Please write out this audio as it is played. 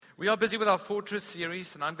We are busy with our Fortress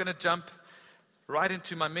series, and I'm going to jump right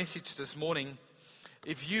into my message this morning.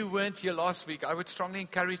 If you weren't here last week, I would strongly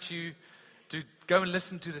encourage you to go and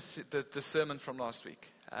listen to the sermon from last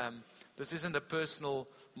week. This isn't a personal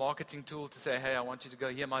marketing tool to say, hey, I want you to go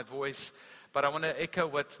hear my voice. But I want to echo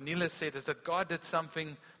what Neela said, is that God did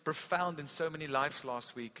something profound in so many lives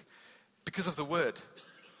last week because of the Word.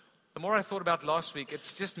 The more I thought about last week,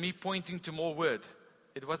 it's just me pointing to more Word.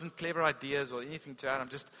 It wasn't clever ideas or anything to add.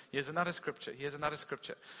 Here's another scripture. Here's another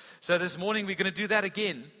scripture. So this morning we're going to do that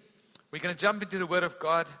again. We're going to jump into the Word of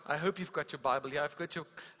God. I hope you've got your Bible here.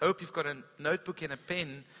 I hope you've got a notebook and a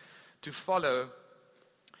pen to follow.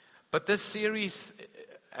 But this series,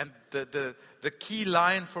 and the key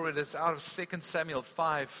line for it is out of 2 Samuel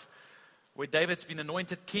 5, where David's been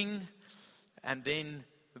anointed king, and then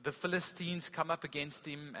the Philistines come up against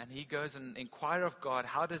him, and he goes and inquires of God,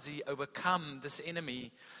 how does he overcome this enemy?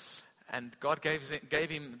 And God gave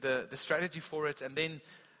him the strategy for it, and then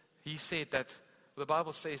he said that, the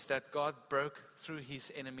Bible says that God broke through his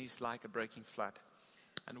enemies like a breaking flood.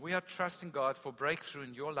 And we are trusting God for breakthrough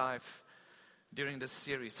in your life during this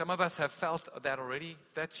series. Some of us have felt that already.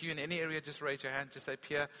 If that's you in any area, just raise your hand. Just say,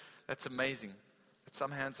 Pierre, that's amazing. But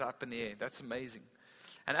some hands are up in the air. That's amazing.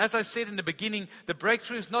 And as I said in the beginning, the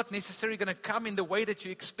breakthrough is not necessarily going to come in the way that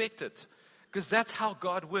you expect it. Because that's how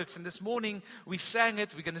God works. And this morning, we sang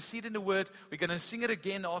it. We're going to see it in the Word. We're going to sing it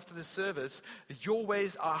again after the service. Your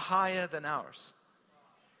ways are higher than ours.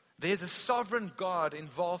 There's a sovereign God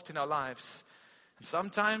involved in our lives. And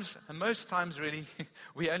sometimes, and most times really,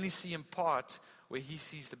 we only see in part where he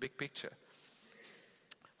sees the big picture.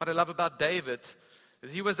 What I love about David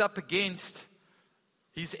is he was up against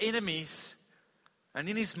his enemies. And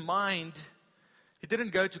in his mind, he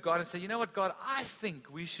didn't go to God and say, you know what, God, I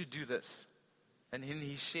think we should do this. And then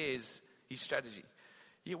he shares his strategy.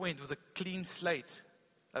 He went with a clean slate,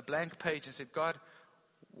 a blank page, and said, God,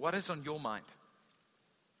 what is on your mind?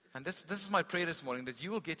 And this is my prayer this morning, that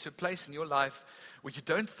you will get to a place in your life where you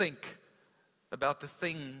don't think about the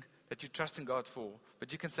thing that you trust in God for.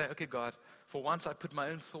 But you can say, okay, God, for once I put my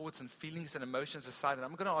own thoughts and feelings and emotions aside, and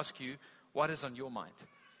I'm going to ask you, what is on your mind?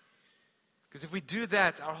 Because if we do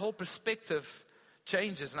that, our whole perspective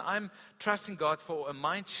changes. And I'm trusting God for a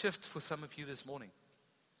mind shift for some of you this morning.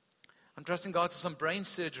 I'm trusting God for some brain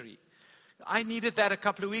surgery. I needed that a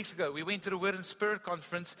couple of weeks ago. We went to the Word and Spirit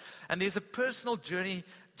conference, and there's a personal journey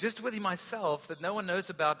just with myself that no one knows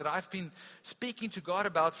about, that I've been speaking to God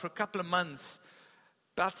about for a couple of months,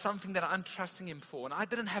 about something that I'm trusting Him for. And I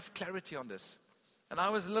didn't have clarity on this. And I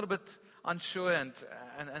was a little bit unsure and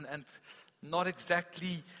not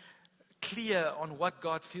exactly clear on what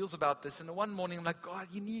God feels about this. And one morning I'm like, God,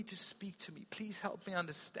 you need to speak to me. Please help me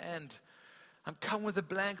understand. I'm come with a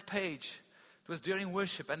blank page. It was during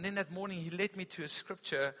worship. And then that morning He led me to a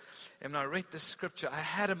scripture. And when I read the scripture, I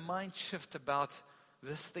had a mind shift about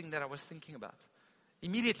this thing that I was thinking about.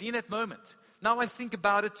 Immediately in that moment. Now I think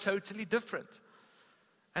about it totally different.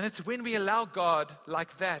 And it's when we allow God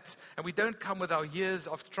like that, and we don't come with our years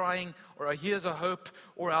of trying, or our years of hope,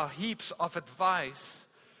 or our heaps of advice,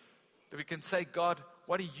 that we can say, God,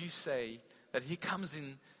 what do you say? That He comes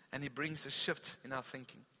in and He brings a shift in our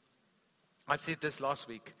thinking. I said this last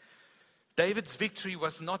week. David's victory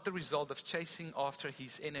was not the result of chasing after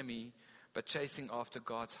his enemy, but chasing after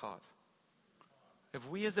God's heart. If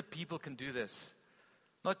we as a people can do this,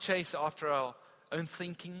 not chase after our own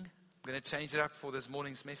thinking, I'm going to change it up for this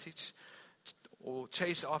morning's message, or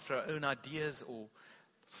chase after our own ideas or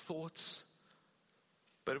thoughts,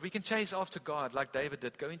 but if we can chase after God like David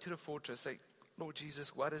did, go into the fortress, say, Lord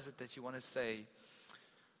Jesus, what is it that you want to say?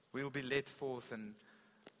 We will be led forth and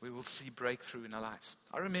we will see breakthrough in our lives.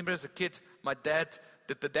 I remember as a kid, my dad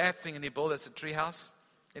did the dad thing and he built us a tree house.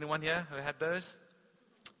 Anyone here who had those?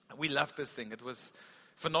 We loved this thing. It was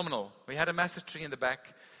phenomenal. We had a massive tree in the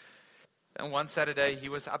back. And one Saturday he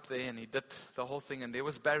was up there and he did the whole thing, and there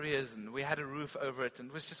was barriers and we had a roof over it. And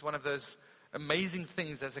it was just one of those amazing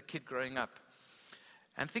things as a kid growing up.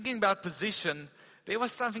 And thinking about position, there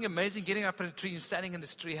was something amazing getting up in a tree and standing in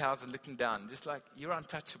this tree house and looking down. Just like, you're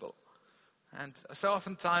untouchable. And so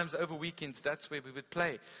oftentimes over weekends, that's where we would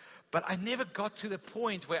play. But I never got to the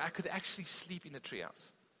point where I could actually sleep in a tree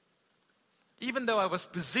house. Even though I was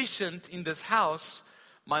positioned in this house,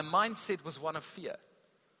 my mindset was one of fear.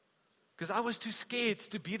 Because I was too scared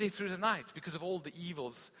to be there through the night because of all the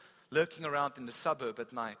evils lurking around in the suburb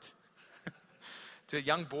at night. To a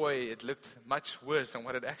young boy, it looked much worse than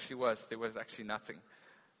what it actually was. There was actually nothing.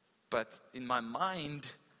 But in my mind,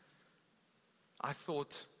 I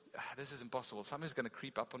thought, this is impossible. Somebody's going to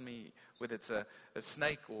creep up on me, whether it's a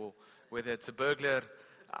snake or whether it's a burglar.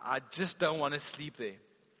 I just don't want to sleep there.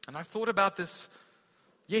 And I thought about this.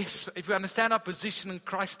 Yes, if we understand our position in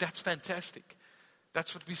Christ, that's fantastic.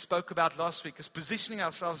 That's what we spoke about last week, is positioning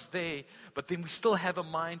ourselves there, but then we still have a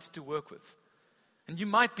mind to work with. And you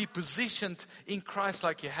might be positioned in Christ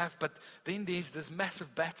like you have, but then there's this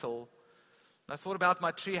massive battle. And I thought about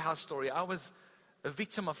my treehouse story. I was a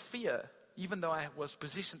victim of fear, even though I was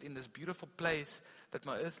positioned in this beautiful place that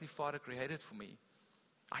my earthly father created for me.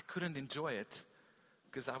 I couldn't enjoy it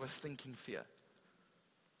because I was thinking fear.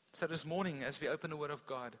 So this morning, as we open the Word of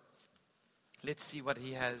God, let's see what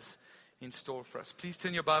He has in store for us. Please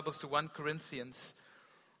turn your Bibles to 1 Corinthians.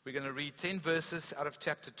 We're going to read 10 verses out of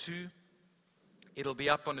chapter 2. It'll be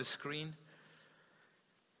up on the screen.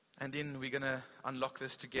 And then we're going to unlock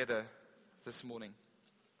this together this morning.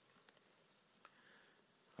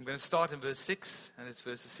 I'm going to start in verse 6, and it's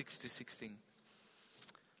verses 6 to 16.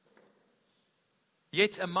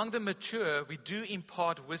 Yet among the mature we do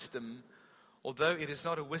impart wisdom, although it is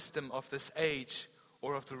not a wisdom of this age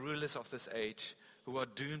or of the rulers of this age who are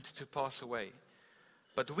doomed to pass away.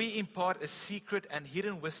 But we impart a secret and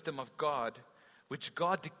hidden wisdom of God, which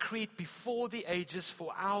God decreed before the ages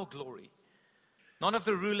for our glory. None of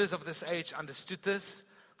the rulers of this age understood this,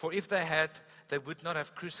 for if they had, they would not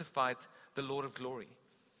have crucified the Lord of glory.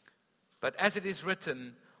 But as it is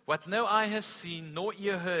written, what no eye has seen, nor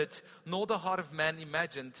ear heard, nor the heart of man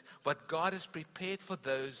imagined, what God has prepared for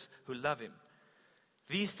those who love Him.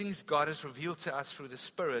 These things God has revealed to us through the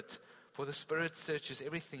Spirit, for the Spirit searches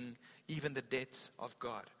everything, even the depths of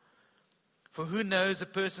God. For who knows a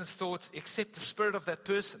person's thoughts except the spirit of that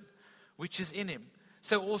person, which is in him?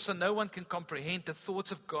 So also no one can comprehend the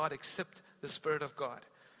thoughts of God except the Spirit of God.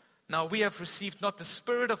 Now we have received not the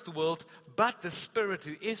spirit of the world, but the Spirit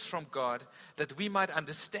who is from God, that we might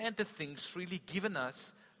understand the things freely given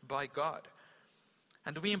us by God.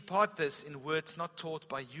 And we impart this in words not taught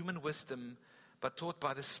by human wisdom, but taught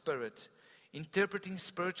by the Spirit, interpreting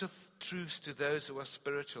spiritual truths to those who are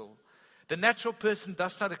spiritual. The natural person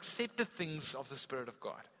does not accept the things of the Spirit of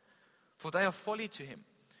God, for they are folly to him,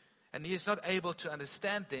 and he is not able to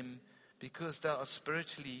understand them because they are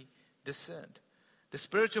spiritually discerned. The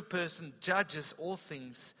spiritual person judges all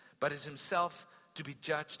things, but is himself to be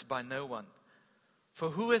judged by no one. For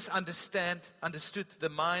who has understood the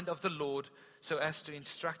mind of the Lord so as to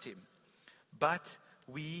instruct him? But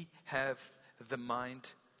we have the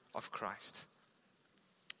mind of Christ.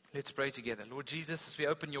 Let's pray together. Lord Jesus, as we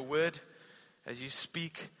open your word, as you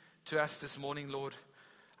speak to us this morning, Lord,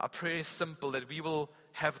 our prayer is simple, that we will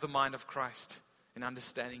have the mind of Christ in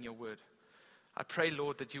understanding your word. I pray,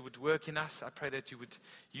 Lord, that you would work in us. I pray that you would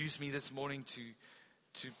use me this morning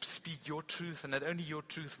to speak your truth, and that only your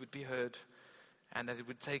truth would be heard, and that it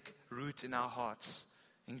would take root in our hearts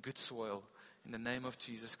in good soil, in the name of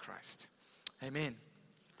Jesus Christ. Amen.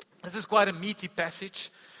 This is quite a meaty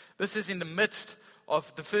passage. This is in the midst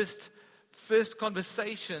of the first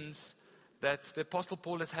conversations that the Apostle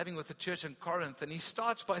Paul is having with the church in Corinth. And he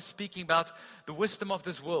starts by speaking about the wisdom of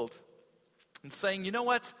this world and saying, you know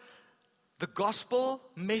what? The gospel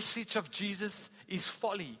message of Jesus is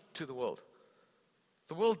folly to the world.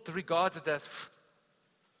 The world regards it as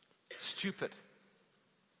stupid,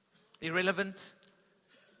 irrelevant,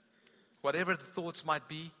 whatever the thoughts might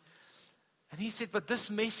be. And he said, but this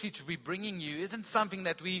message we're bringing you isn't something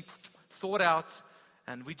that we thought out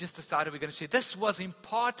and we just decided we're going to share. This was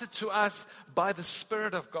imparted to us by the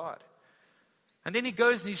Spirit of God. And then he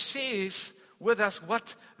goes and he shares with us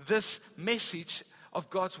what this message of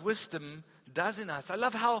God's wisdom does in us. I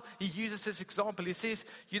love how he uses this example. He says,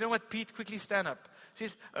 you know what, Pete, quickly stand up. He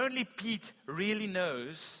says, only Pete really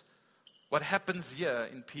knows what happens here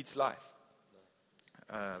in Pete's life.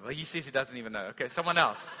 Well, he says he doesn't even know. Okay, someone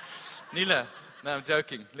else. Nila. No, I'm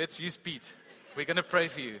joking. Let's use Pete. We're going to pray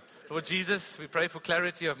for you. Lord Jesus, we pray for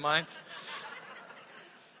clarity of mind.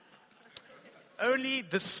 Only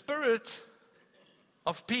the Spirit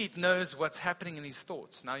of Pete knows what's happening in his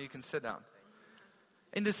thoughts. Now you can sit down.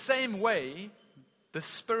 In the same way, the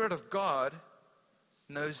Spirit of God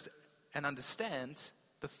knows and understands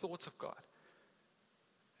the thoughts of God.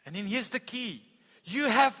 And then here's the key. You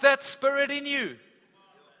have that Spirit in you.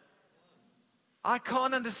 I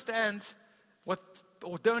can't understand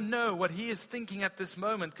or don't know what he is thinking at this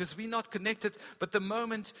moment because we're not connected. But the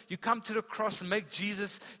moment you come to the cross and make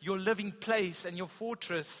Jesus your living place and your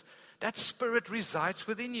fortress, that Spirit resides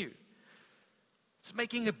within you. It's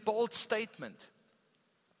making a bold statement.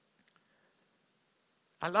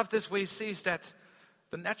 I love this where he says that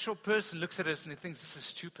the natural person looks at us and he thinks this is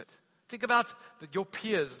stupid. Think about your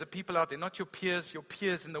peers, the people out there, not your peers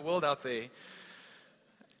in the world out there.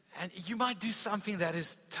 And you might do something that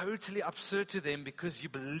is totally absurd to them because you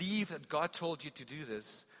believe that God told you to do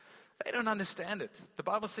this. They don't understand it. The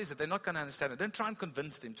Bible says that they're not going to understand it. Don't try and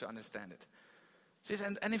convince them to understand it. It says,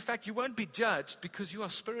 and in fact, you won't be judged because you are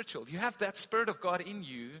spiritual. You have that Spirit of God in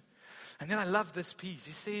you. And then I love this piece.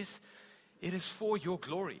 He says, it is for your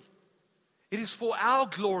glory. It is for our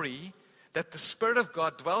glory that the Spirit of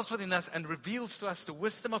God dwells within us and reveals to us the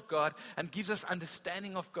wisdom of God and gives us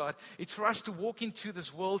understanding of God. It's for us to walk into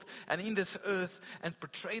this world and in this earth and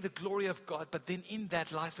portray the glory of God. But then in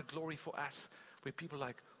that lies the glory for us, where people are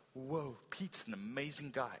like, whoa, Pete's an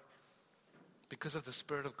amazing guy because of the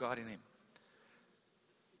Spirit of God in him.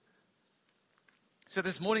 So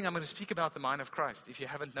this morning I'm going to speak about the mind of Christ, if you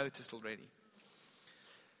haven't noticed already.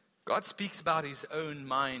 God speaks about his own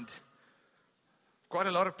mind quite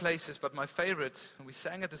a lot of places, but my favorite, and we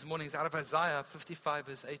sang it this morning, is out of Isaiah 55,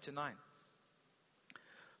 verse 8 to 9.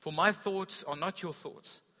 For my thoughts are not your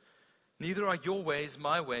thoughts, neither are your ways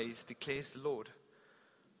my ways, declares the Lord.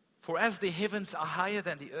 For as the heavens are higher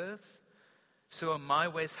than the earth, so are my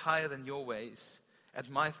ways higher than your ways, and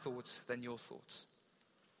my thoughts than your thoughts.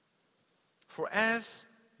 For as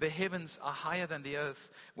the heavens are higher than the earth,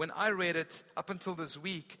 when I read it up until this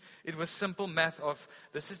week, it was simple math of,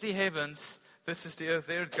 this is the heavens, this is the earth,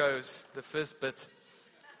 there it goes, the first bit.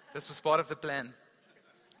 This was part of the plan.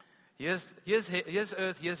 Here's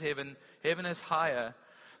earth, here's heaven. Heaven is higher.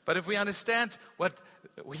 But if we understand what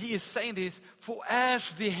he is saying is, for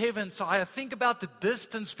as the heavens are higher, think about the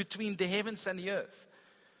distance between the heavens and the earth.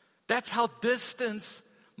 That's how distant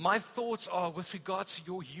my thoughts are with regards to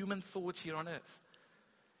your human thoughts here on earth.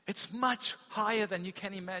 It's much higher than you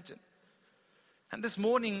can imagine. And this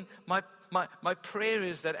morning, my prayer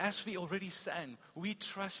is that as we already sang, we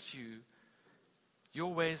trust you.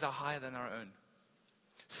 Your ways are higher than our own.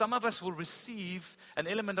 Some of us will receive an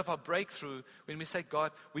element of our breakthrough when we say,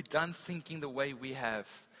 God, we're done thinking the way we have.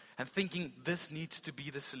 And thinking this needs to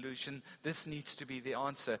be the solution, this needs to be the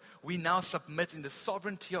answer. We now submit in the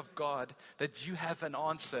sovereignty of God that you have an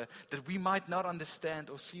answer that we might not understand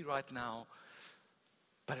or see right now,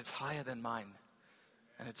 but it's higher than mine.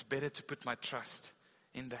 And it's better to put my trust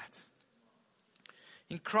in that.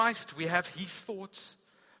 In Christ, we have his thoughts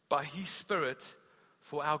by his Spirit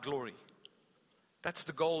for our glory. That's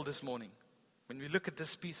the goal this morning. When we look at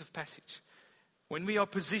this piece of passage, when we are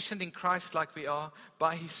positioned in Christ like we are,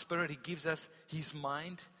 by his Spirit, he gives us his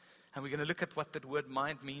mind. And we're going to look at what that word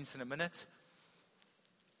mind means in a minute.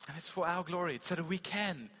 And it's for our glory. It's so that we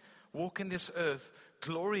can walk in this earth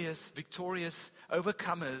glorious, victorious,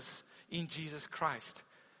 overcomers in Jesus Christ.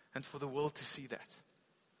 And for the world to see that.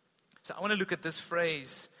 So I want to look at this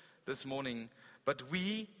phrase this morning. But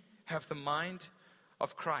we have the mind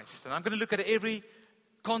of Christ. And I'm going to look at every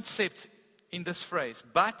concept in this phrase.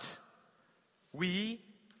 But we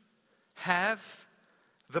have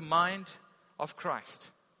the mind of Christ.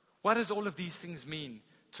 What does all of these things mean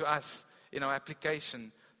to us in our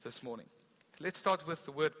application this morning? Let's start with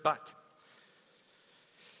the word but.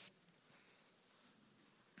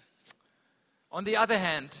 On the other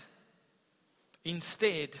hand,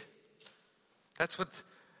 instead, that's what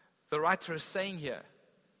the writer is saying here.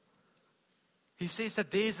 He says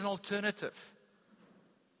that there is an alternative.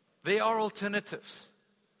 There are alternatives.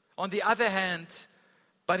 On the other hand,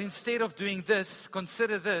 but instead of doing this,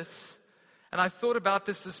 consider this, and I thought about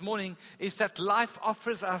this morning, is that life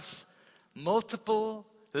offers us multiple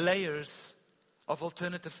layers of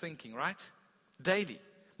alternative thinking, right? Daily.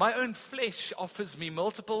 My own flesh offers me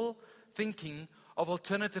multiple thinking of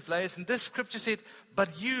alternative layers. And this scripture said,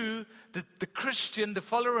 but you, the Christian, the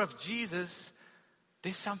follower of Jesus,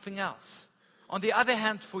 there's something else. On the other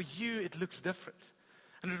hand, for you, it looks different.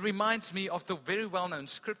 And it reminds me of the very well-known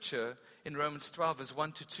scripture in Romans 12, verse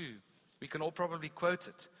 1 to 2. We can all probably quote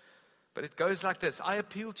it. But it goes like this. I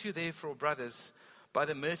appeal to you therefore, brothers, by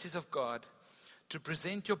the mercies of God, to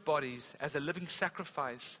present your bodies as a living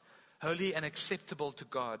sacrifice, holy and acceptable to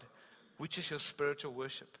God, which is your spiritual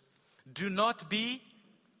worship. Do not be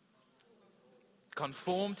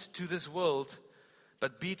conformed to this world,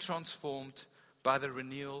 but be transformed by the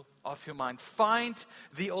renewal of your mind. Find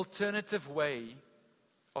the alternative way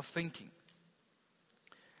of thinking.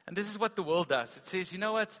 And this is what the world does. It says, you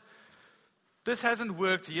know what? This hasn't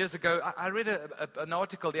worked years ago. I read an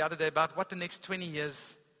article the other day about what the next 20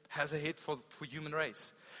 years has ahead for human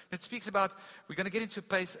race. It speaks about we're going to get into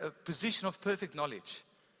a position of perfect knowledge,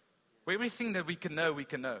 where everything that we can know, we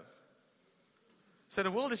can know. So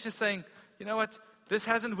the world is just saying, you know what? This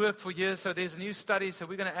hasn't worked for years, so there's a new study, so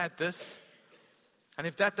we're going to add this. And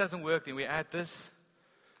if that doesn't work, then we add this.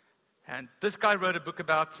 And this guy wrote a book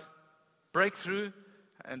about breakthrough,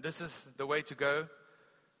 and this is the way to go.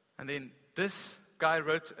 And then this guy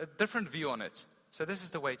wrote a different view on it. So this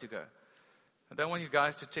is the way to go. I don't want you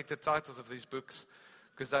guys to check the titles of these books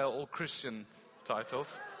because they are all Christian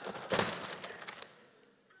titles.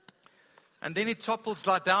 And then it topples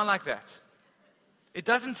down like that. It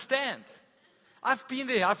doesn't stand. I've been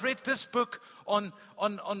there. I've read this book on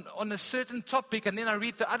a certain topic, and then I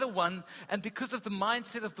read the other one, and because of the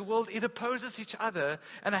mindset of the world, it opposes each other,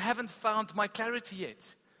 and I haven't found my clarity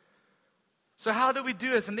yet. So how do we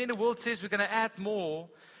do this? And then the world says we're going to add more,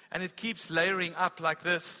 and it keeps layering up like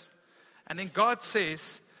this. And then God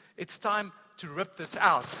says, it's time to rip this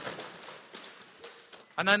out.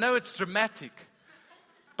 And I know it's dramatic,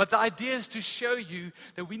 but the idea is to show you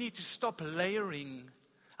that we need to stop layering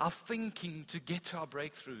our thinking to get to our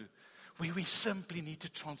breakthrough, where we simply need to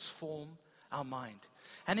transform our mind.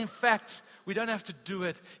 And in fact, we don't have to do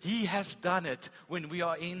it. He has done it when we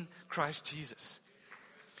are in Christ Jesus.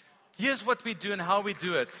 Here's what we do and how we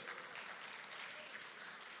do it.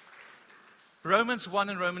 Romans 1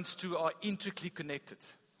 and Romans 2 are intricately connected.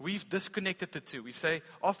 We've disconnected the two. We say,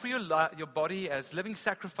 offer your body as living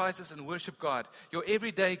sacrifices and worship God. Your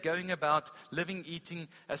everyday going about living, eating,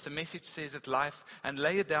 as the message says, at life, and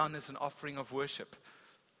lay it down as an offering of worship.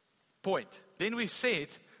 Point. Then we've said,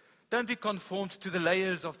 don't be conformed to the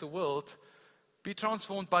layers of the world. Be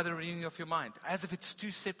transformed by the renewing of your mind, as if it's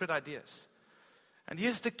two separate ideas. And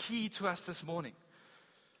here's the key to us this morning.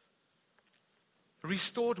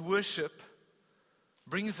 Restored worship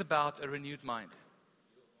brings about a renewed mind.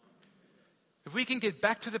 If we can get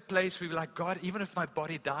back to the place where we're like, God, even if my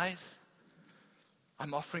body dies,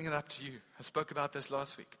 I'm offering it up to you. I spoke about this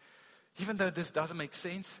last week. Even though this doesn't make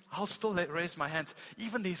sense, I'll still raise my hands.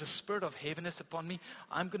 Even there's a spirit of heaviness upon me,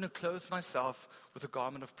 I'm going to clothe myself with a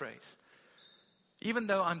garment of praise. Even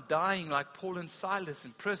though I'm dying like Paul and Silas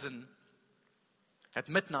in prison at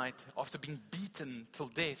midnight after being beaten till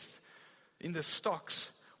death in the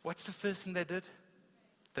stocks, what's the first thing they did?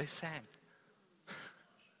 They sang.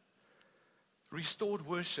 Restored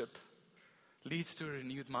worship leads to a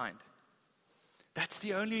renewed mind. That's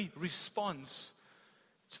the only response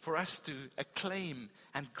for us to acclaim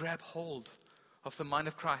and grab hold of the mind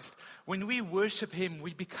of Christ. When we worship Him,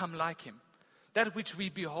 we become like Him. That which we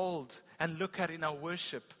behold and look at in our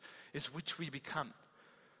worship is which we become.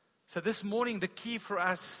 So this morning, the key for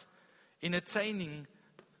us in attaining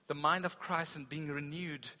the mind of Christ and being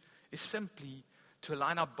renewed is simply to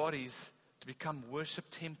align our bodies to become worship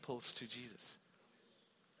temples to Jesus.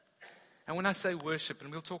 And when I say worship,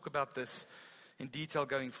 and we'll talk about this in detail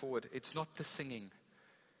going forward, it's not the singing.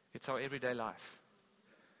 It's our everyday life.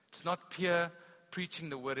 It's not pure preaching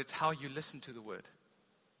the word. It's how you listen to the word.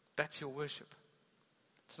 That's your worship.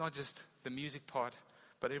 It's not just the music part,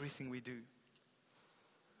 but everything we do.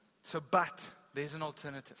 But there's an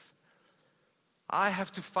alternative. I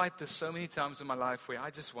have to fight this so many times in my life where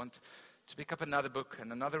I just want to pick up another book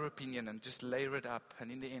and another opinion and just layer it up.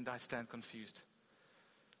 And in the end, I stand confused.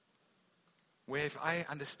 Where if I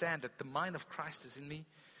understand that the mind of Christ is in me,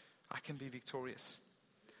 I can be victorious.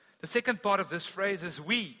 The second part of this phrase is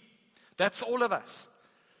we. That's all of us.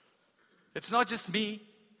 It's not just me.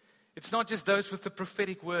 It's not just those with the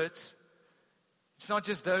prophetic words. It's not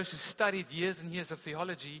just those who studied years and years of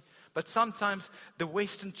theology. But sometimes the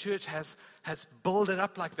Western church has built it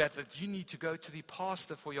up like that you need to go to the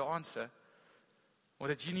pastor for your answer. Or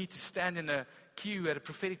that you need to stand in a queue at a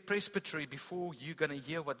prophetic presbytery before you're going to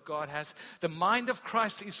hear what God has. The mind of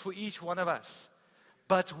Christ is for each one of us.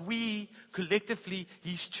 But we, collectively,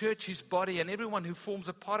 His church, His body, and everyone who forms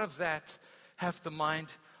a part of that, have the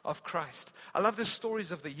mind of Christ. I love the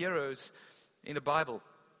stories of the heroes in the Bible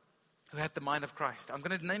who had the mind of Christ. I'm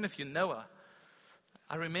going to name a few. Noah.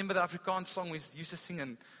 I remember the Afrikaans song we used to sing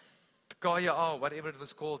in Kaya, whatever it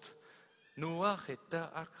was called. Noah het 'n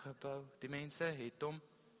ark gebou. Die mense het hom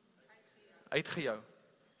uitgejou.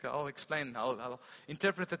 I'll explain. I'll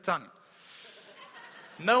interpret the tongue.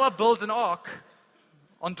 Noah built an ark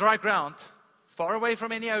on dry ground, far away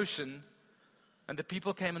from any ocean, and the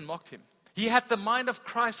people came and mocked him. He had the mind of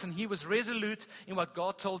Christ, and he was resolute in what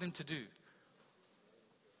God told him to do.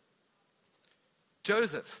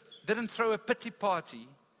 Joseph didn't throw a pity party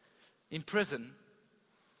in prison.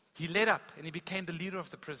 He led up, and he became the leader of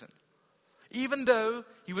the prison. Even though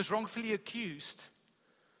he was wrongfully accused,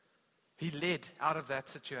 he led out of that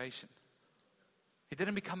situation. He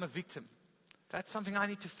didn't become a victim. That's something I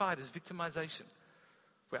need to fight, is victimization.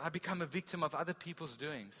 Where I become a victim of other people's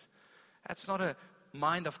doings. That's not a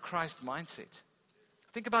mind of Christ mindset.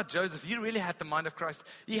 Think about Joseph. He really had the mind of Christ.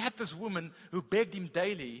 He had this woman who begged him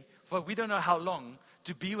daily for we don't know how long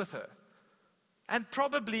to be with her. And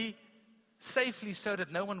probably safely so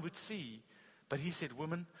that no one would see. But he said,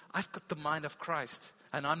 woman, I've got the mind of Christ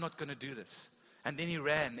and I'm not going to do this. And then he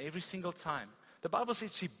ran every single time The Bible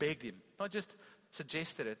says she begged him, not just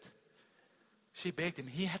suggested it. She begged him.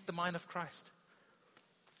 He had the mind of Christ.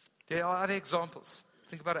 There are other examples.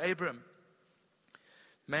 Think about Abraham.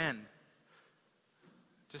 Man,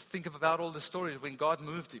 just think about all the stories when God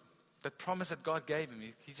moved him. That promise that God gave him,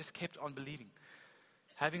 he just kept on believing.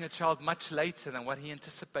 Having a child much later than what he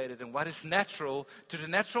anticipated, and what is natural, to the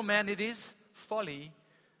natural man it is folly,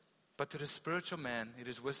 but to the spiritual man it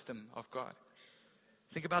is wisdom of God.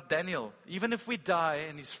 Think about Daniel. Even if we die,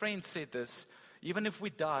 and his friend said this, even if we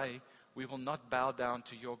die, we will not bow down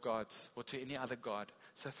to your gods or to any other god,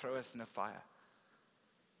 so throw us in a fire.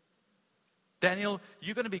 Daniel,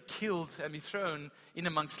 you're going to be killed and be thrown in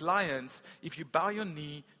amongst lions if you bow your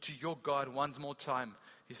knee to your God one more time.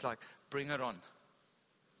 He's like, bring it on.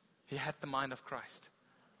 He had the mind of Christ.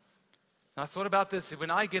 And I thought about this.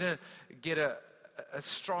 When I get a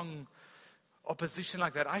strong opposition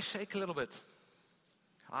like that, I shake a little bit.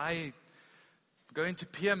 I go into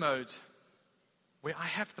peer mode where I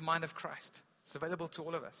have the mind of Christ. It's available to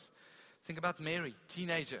all of us. Think about Mary,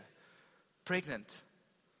 teenager, pregnant,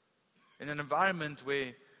 in an environment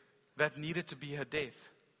where that needed to be her death.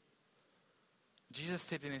 Jesus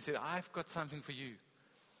stepped in and said, I've got something for you.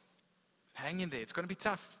 Hang in there. It's going to be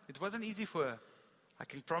tough. It wasn't easy for her. I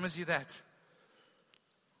can promise you that.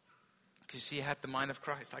 Because she had the mind of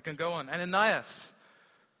Christ. I can go on. Ananias.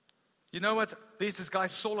 You know what? There's this guy,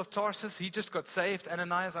 Saul of Tarsus. He just got saved.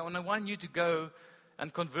 Ananias, I want you to go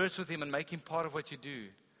and converse with him and make him part of what you do.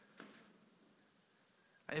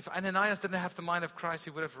 If Ananias didn't have the mind of Christ, he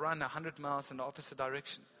would have run 100 miles in the opposite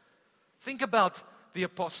direction. Think about the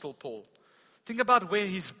Apostle Paul. Think about where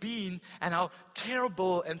he's been and how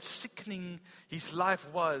terrible and sickening his life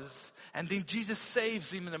was. And then Jesus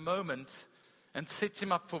saves him in a moment and sets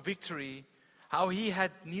him up for victory. How he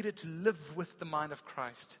had needed to live with the mind of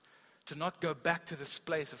Christ, to not go back to this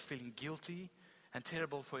place of feeling guilty and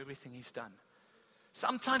terrible for everything he's done.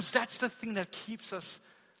 Sometimes that's the thing that keeps us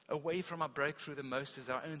away from our breakthrough the most, is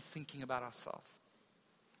our own thinking about ourselves.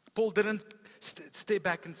 Paul didn't step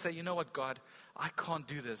back and say, you know what, God, I can't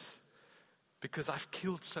do this because I've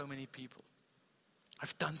killed so many people.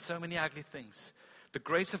 I've done so many ugly things. The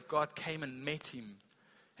grace of God came and met him,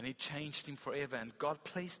 and it changed him forever, and God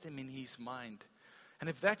placed him in his mind. And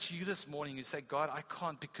if that's you this morning, you say, God, I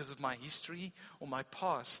can't because of my history or my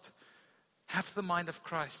past, have the mind of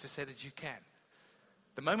Christ to say that you can.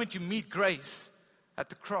 The moment you meet grace at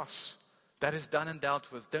the cross, that is done and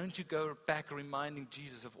dealt with. Don't you go back reminding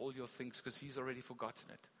Jesus of all your things, because he's already forgotten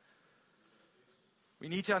it. We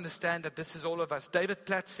need to understand that this is all of us. David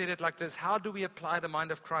Platt said it like this: how do we apply the mind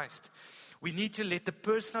of Christ? We need to let the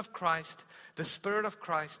person of Christ, the Spirit of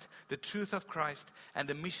Christ, the truth of Christ, and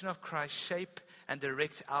the mission of Christ shape and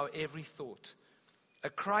direct our every thought. A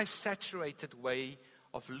Christ-saturated way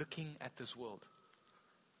of looking at this world.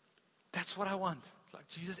 That's what I want. Like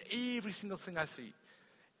Jesus, every single thing I see,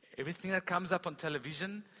 everything that comes up on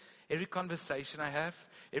television, every conversation I have,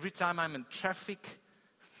 every time I'm in traffic,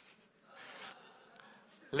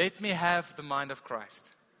 let me have the mind of Christ.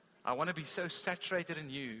 I want to be so saturated in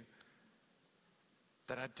you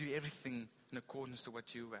that I do everything in accordance to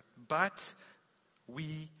what you have. But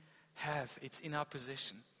we have, it's in our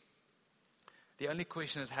possession. The only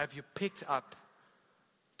question is, have you picked up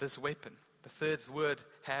this weapon? The third word,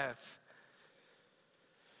 have.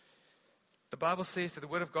 The Bible says that the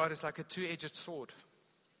Word of God is like a two-edged sword.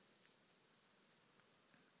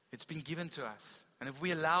 It's been given to us. And if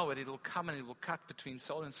we allow it, it will come and it will cut between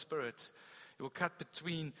soul and spirit. It will cut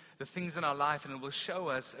between the things in our life, and it will show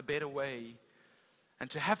us a better way. And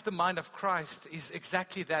to have the mind of Christ is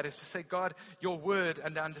exactly that. Is to say, God, your Word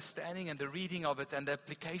and the understanding and the reading of it and the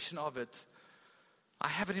application of it, I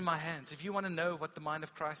have it in my hands. If you want to know what the mind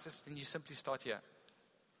of Christ is, then you simply start here.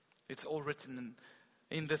 It's all written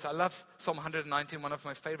in this. I love Psalm 119, one of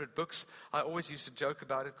my favorite books. I always used to joke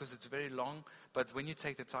about it because it's very long, but when you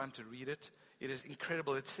take the time to read it, it is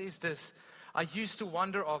incredible. It says this: I used to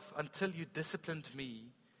wander off until you disciplined me,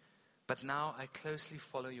 but now I closely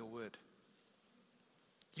follow your word.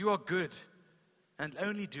 You are good and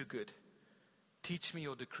only do good. Teach me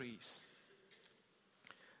your decrees.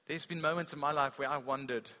 There's been moments in my life where I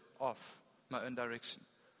wandered off my own direction.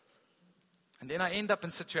 And then I end up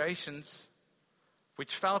in situations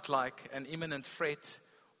which felt like an imminent threat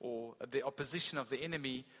or the opposition of the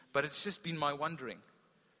enemy, but it's just been my wandering.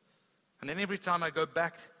 And then every time I go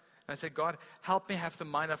back and I say, God, help me have the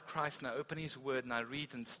mind of Christ, and I open His Word and I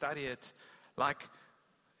read and study it like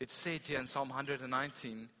it's said here in Psalm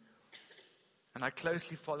 119, and I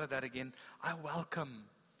closely follow that again, I welcome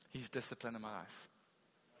His discipline in my life.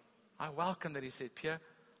 I welcome that He said, Pierre,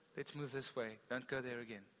 let's move this way. Don't go there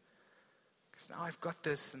again. Because now I've got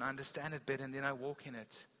this and I understand it better and then I walk in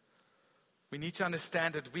it. We need to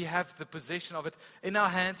understand that we have the possession of it in our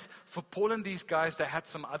hands. For Paul and these guys, they had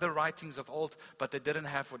some other writings of old, but they didn't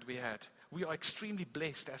have what we had. We are extremely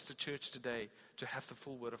blessed as the church today to have the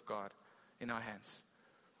full Word of God in our hands.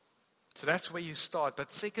 So that's where you start.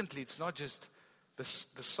 But secondly, it's not just the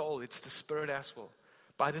soul, it's the spirit as well.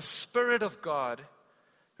 By the Spirit of God,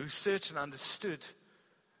 who searched and understood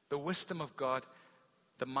the wisdom of God,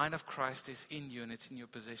 the mind of Christ is in you and it's in your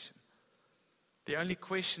possession. The only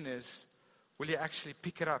question is, will you actually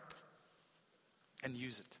pick it up and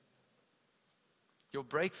use it? Your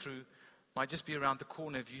breakthrough might just be around the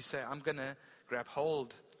corner if you say, I'm going to grab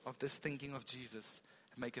hold of this thinking of Jesus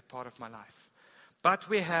and make it part of my life. But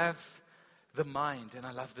we have the mind, and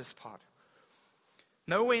I love this part.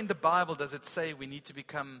 Nowhere in the Bible does it say we need to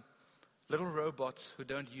become little robots who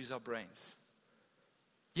don't use our brains.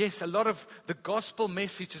 Yes, a lot of the gospel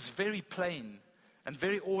message is very plain and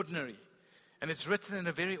very ordinary. And it's written in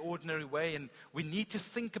a very ordinary way, and we need to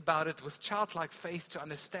think about it with childlike faith to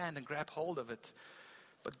understand and grab hold of it.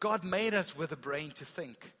 But God made us with a brain to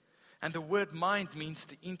think. And the word mind means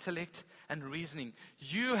the intellect and reasoning.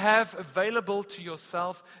 You have available to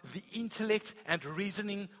yourself the intellect and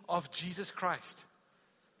reasoning of Jesus Christ.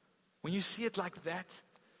 When you see it like that,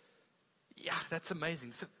 yeah, that's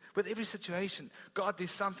amazing. So with every situation, God, there's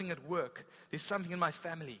something at work. There's something in my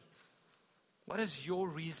family. What does your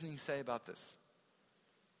reasoning say about this?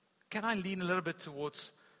 Can I lean a little bit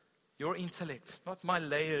towards your intellect, not my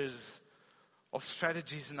layers of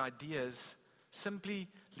strategies and ideas, simply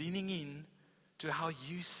leaning in to how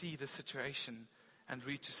you see the situation and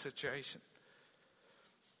reach a situation?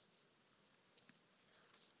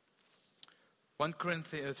 2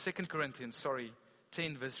 Corinthians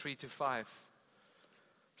 10 verse 3 to 5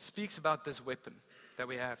 speaks about this weapon that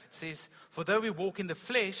we have. It says, for though we walk in the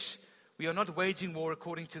flesh, we are not waging war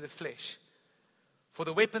according to the flesh. For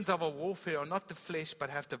the weapons of our warfare are not the flesh, but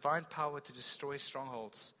have divine power to destroy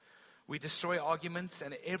strongholds. We destroy arguments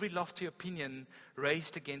and every lofty opinion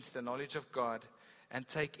raised against the knowledge of God, and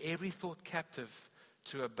take every thought captive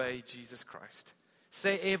to obey Jesus Christ.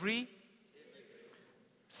 Say every.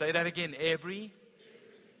 Say that again, every.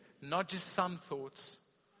 Not just some thoughts.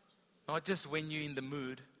 Not just when you're in the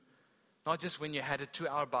mood. Not just when you had a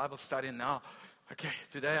 2-hour Bible study and now, okay,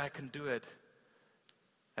 today I can do it.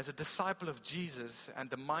 As a disciple of Jesus, and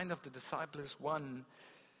the mind of the disciple is one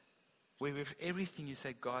where with everything you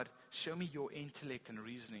say, God, show me your intellect and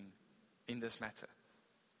reasoning in this matter.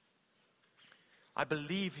 I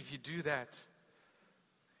believe if you do that,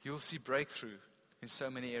 you'll see breakthrough in so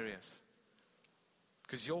many areas.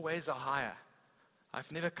 Because your ways are higher.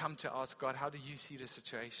 I've never come to ask God, how do you see the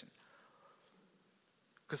situation?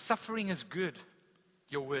 Because suffering is good,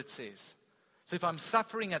 your word says. So if I'm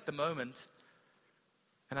suffering at the moment,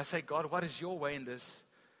 and I say, God, what is your way in this?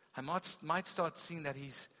 I might start seeing that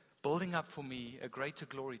He's building up for me a greater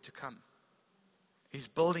glory to come. He's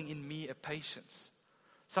building in me a patience.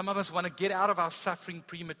 Some of us want to get out of our suffering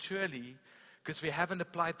prematurely because we haven't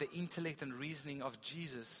applied the intellect and reasoning of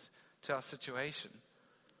Jesus to our situation.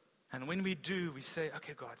 And when we do, we say,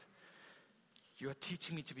 okay, God, you are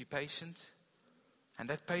teaching me to be patient, and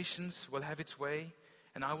that patience will have its way,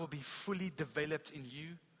 and I will be fully developed in you.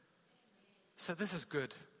 So this is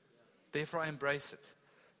good. Therefore, I embrace it.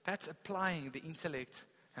 That's applying the intellect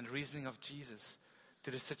and reasoning of Jesus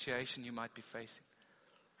to the situation you might be facing.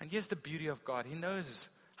 And here's the beauty of God. He knows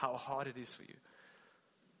how hard it is for you.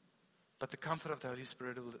 But the comfort of the Holy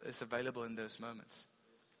Spirit is available in those moments.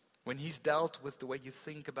 When He's dealt with the way you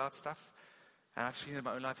think about stuff, and I've seen it in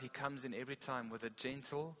my own life, He comes in every time with a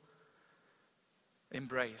gentle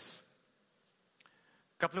embrace.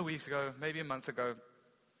 A couple of weeks ago, maybe a month ago,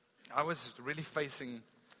 I was really facing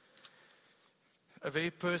a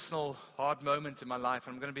very personal, hard moment in my life.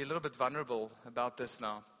 I'm going to be a little bit vulnerable about this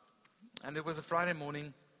now. And it was a Friday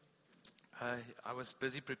morning. I was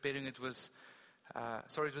busy preparing. It was a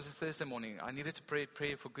Thursday morning. I needed to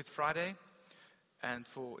pray for Good Friday and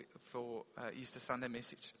for Easter Sunday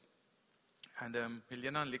message. And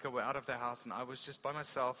Helena and Lika were out of their house, and I was just by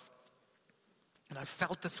myself. And I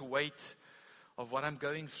felt this weight of what I'm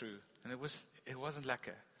going through. And it wasn't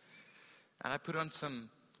lekker. And I put on some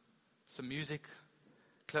music,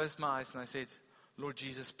 closed my eyes, and I said, Lord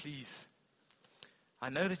Jesus, please, I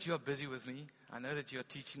know that you are busy with me. I know that you are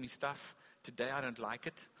teaching me stuff. Today I don't like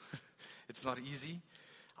it. It's not easy.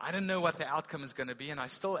 I don't know what the outcome is going to be, and I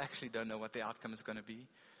still actually don't know what the outcome is going to be.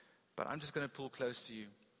 But I'm just going to pull close to you.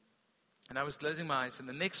 And I was closing my eyes, and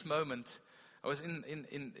the next moment, I was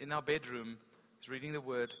in our bedroom, I was reading the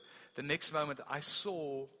Word. The next moment, I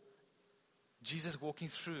saw Jesus walking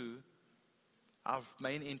through our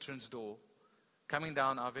main entrance door, coming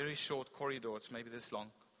down our very short corridor, it's maybe this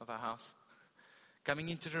long, of our house, coming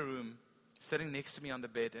into the room, sitting next to me on the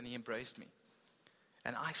bed, and he embraced me.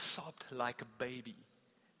 And I sobbed like a baby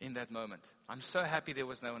in that moment. I'm so happy there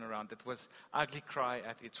was no one around. It was ugly cry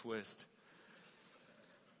at its worst.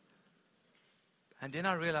 And then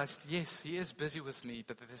I realized, yes, he is busy with me,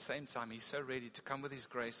 but at the same time, he's so ready to come with his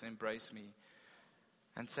grace and embrace me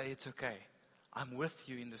and say, it's okay. I'm with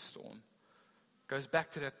you in the storm. Goes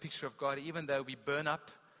back to that picture of God. Even though we burn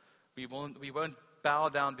up, we won't bow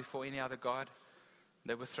down before any other God.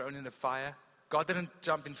 They were thrown in the fire. God didn't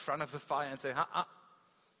jump in front of the fire and say,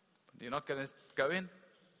 you're not going to go in?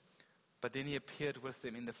 But then he appeared with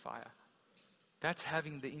them in the fire. That's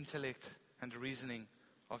having the intellect and reasoning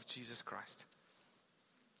of Jesus Christ.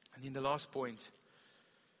 And in the last point,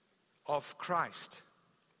 of Christ,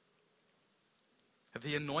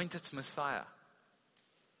 the anointed Messiah.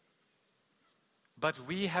 But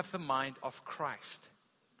we have the mind of Christ.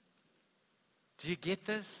 Do you get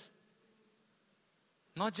this?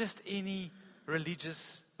 Not just any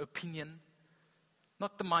religious opinion.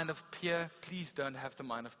 Not the mind of Pierre. Please don't have the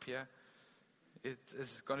mind of Pierre. It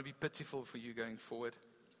is going to be pitiful for you going forward.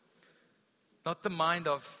 Not the mind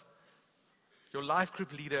of your life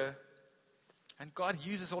group leader. And God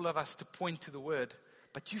uses all of us to point to the word.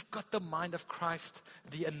 But you've got the mind of Christ,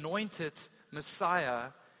 the anointed Messiah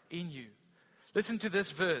in you. Listen to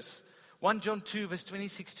this verse. 1 John 2 verse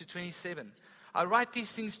 26 to 27. I write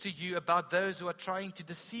these things to you about those who are trying to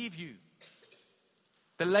deceive you.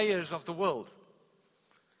 The layers of the world.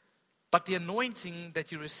 But the anointing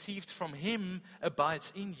that you received from him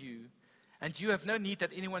abides in you. And you have no need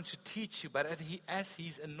that anyone should teach you. But as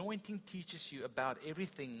his anointing teaches you about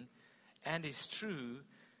everything and is true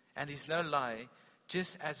and is no lie,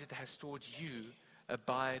 just as it has taught you,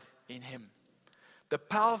 abide in him. The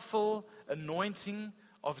powerful anointing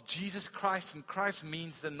of Jesus Christ, and Christ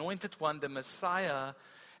means the anointed one, the Messiah,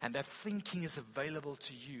 and that thinking is available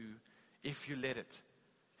to you if you let it.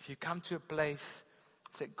 If you come to a place,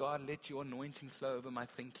 say, God, let your anointing flow over my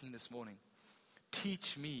thinking this morning.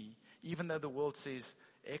 Teach me, even though the world says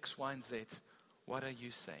X, Y, and Z, what are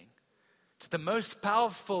you saying? It's the most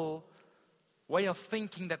powerful way of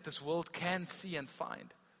thinking that this world can see and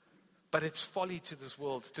find. But it's folly to this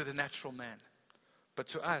world, to the natural man. But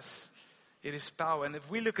to us, it is power. And if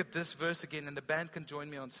we look at this verse again, and the band can join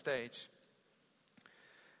me on stage.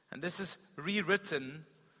 And this is rewritten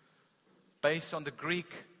based on the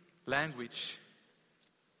Greek language.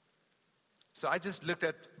 So I just looked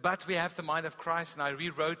at, but we have the mind of Christ, and I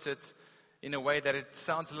rewrote it in a way that it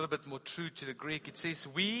sounds a little bit more true to the Greek. It says,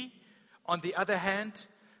 we, on the other hand,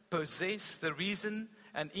 possess the reason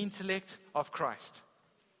and intellect of Christ.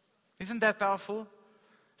 Isn't that powerful?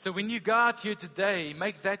 So when you go out here today,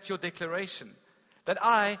 make that your declaration. That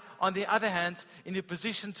I, on the other hand, in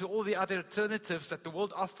opposition to all the other alternatives that the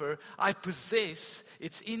world offer, I possess,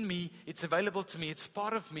 it's in me, it's available to me, it's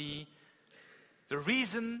part of me, the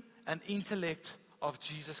reason and intellect of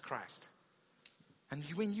Jesus Christ. And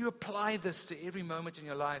when you apply this to every moment in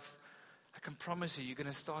your life, I can promise you, you're going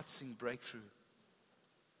to start seeing breakthrough.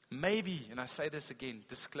 Maybe, and I say this again,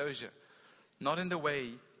 disclosure, not in the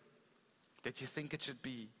way that you think it should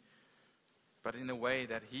be, but in a way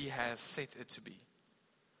that he has set it to be.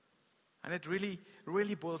 And it really,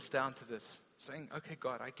 really boils down to this, saying, okay,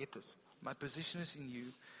 God, I get this. My position is in you.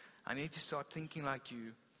 I need to start thinking like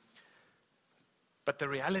you. But the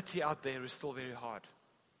reality out there is still very hard.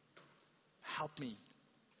 Help me.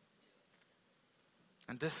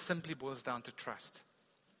 And this simply boils down to trust.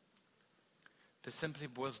 This simply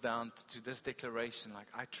boils down to this declaration, like,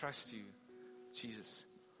 I trust you, Jesus.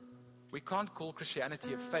 We can't call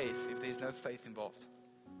Christianity a faith if there's no faith involved.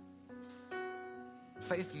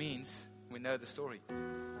 Faith means, we know the story,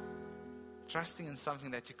 trusting in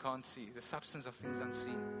something that you can't see, the substance of things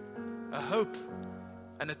unseen. A hope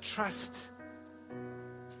and a trust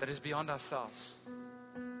that is beyond ourselves.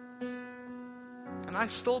 And I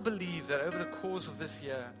still believe that over the course of this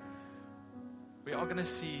year, we are going to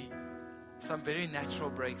see some very natural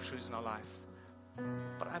breakthroughs in our life.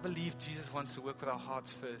 But I believe Jesus wants to work with our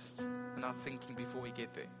hearts first and our thinking before we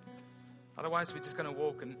get there. Otherwise, we're just going to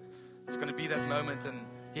walk and it's going to be that moment and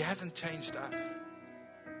he hasn't changed us.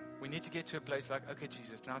 We need to get to a place like, okay,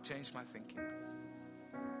 Jesus, now change my thinking.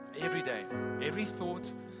 Every day, every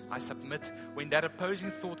thought I submit. When that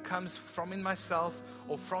opposing thought comes from in myself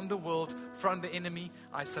or from the world, from the enemy,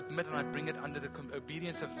 I submit and I bring it under the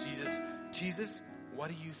obedience of Jesus. Jesus, what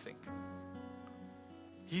do you think?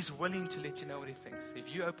 He's willing to let you know what he thinks.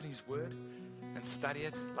 If you open his word and study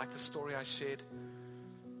it, like the story I shared,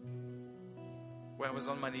 where I was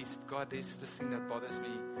on my knees. God, there's this thing that bothers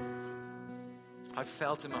me. I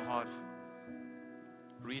felt in my heart,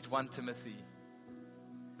 read 1 Timothy,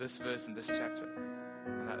 this verse in this chapter.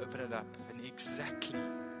 And I opened it up and exactly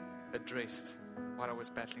addressed what I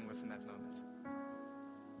was battling with in that moment.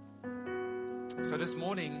 So this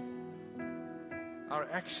morning, our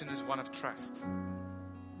action is one of trust.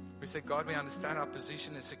 We say, God, we understand our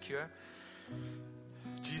position is secure.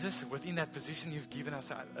 Jesus, within that position, you've given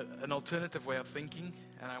us an alternative way of thinking,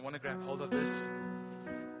 and I want to grab hold of this.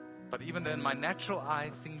 But even though in my natural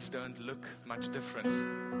eye, things don't look much different,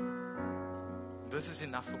 this is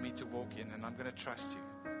enough for me to walk in, and I'm going to trust you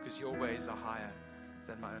because your ways are higher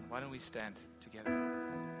than my own. Why don't we stand together?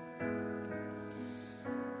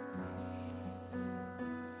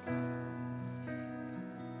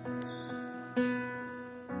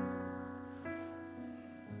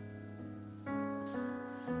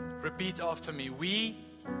 Repeat after me. We,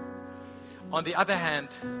 on the other hand,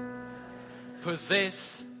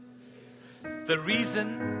 possess the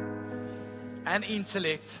reason and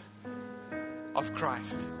intellect of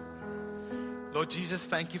Christ. Lord Jesus,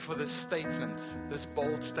 thank you for this statement, this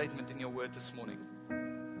bold statement in your word this morning.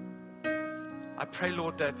 I pray,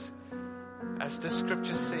 Lord, that as the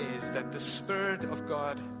scripture says, that the Spirit of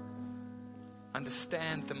God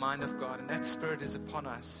understand the mind of God, and that Spirit is upon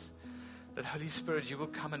us. That Holy Spirit, you will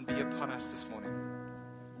come and be upon us this morning.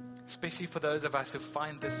 Especially for those of us who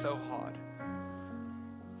find this so hard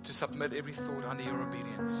to submit every thought under your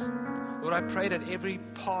obedience. Lord, I pray that every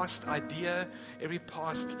past idea, every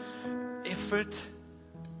past effort,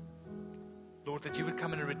 Lord, that you would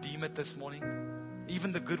come and redeem it this morning.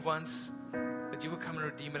 Even the good ones, that you would come and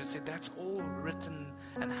redeem it and say, that's all written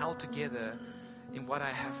and held together in what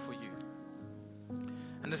I have for you.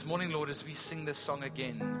 And this morning, Lord, as we sing this song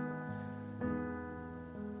again,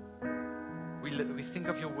 we think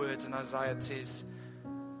of your words, and Isaiah says,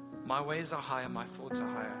 my ways are higher, my thoughts are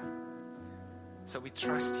higher. So we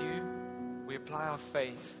trust you, we apply our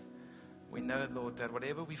faith. We know, Lord, that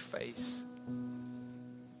whatever we face,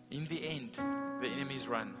 in the end, the enemies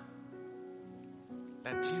run.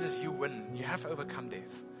 That Jesus, you win. You have overcome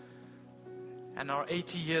death. And our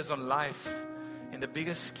 80 years on life, in the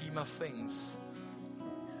biggest scheme of things,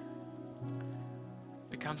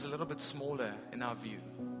 becomes a little bit smaller in our view.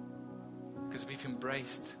 Because we've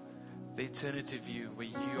embraced the eternity view where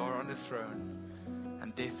you are on the throne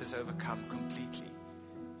and death is overcome completely.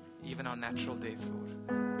 Even our natural death,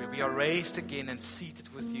 Lord. Where we are raised again and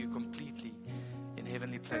seated with you completely in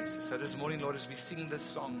heavenly places. So this morning, Lord, as we sing this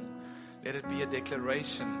song, let it be a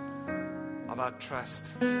declaration of our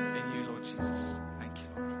trust in you, Lord Jesus.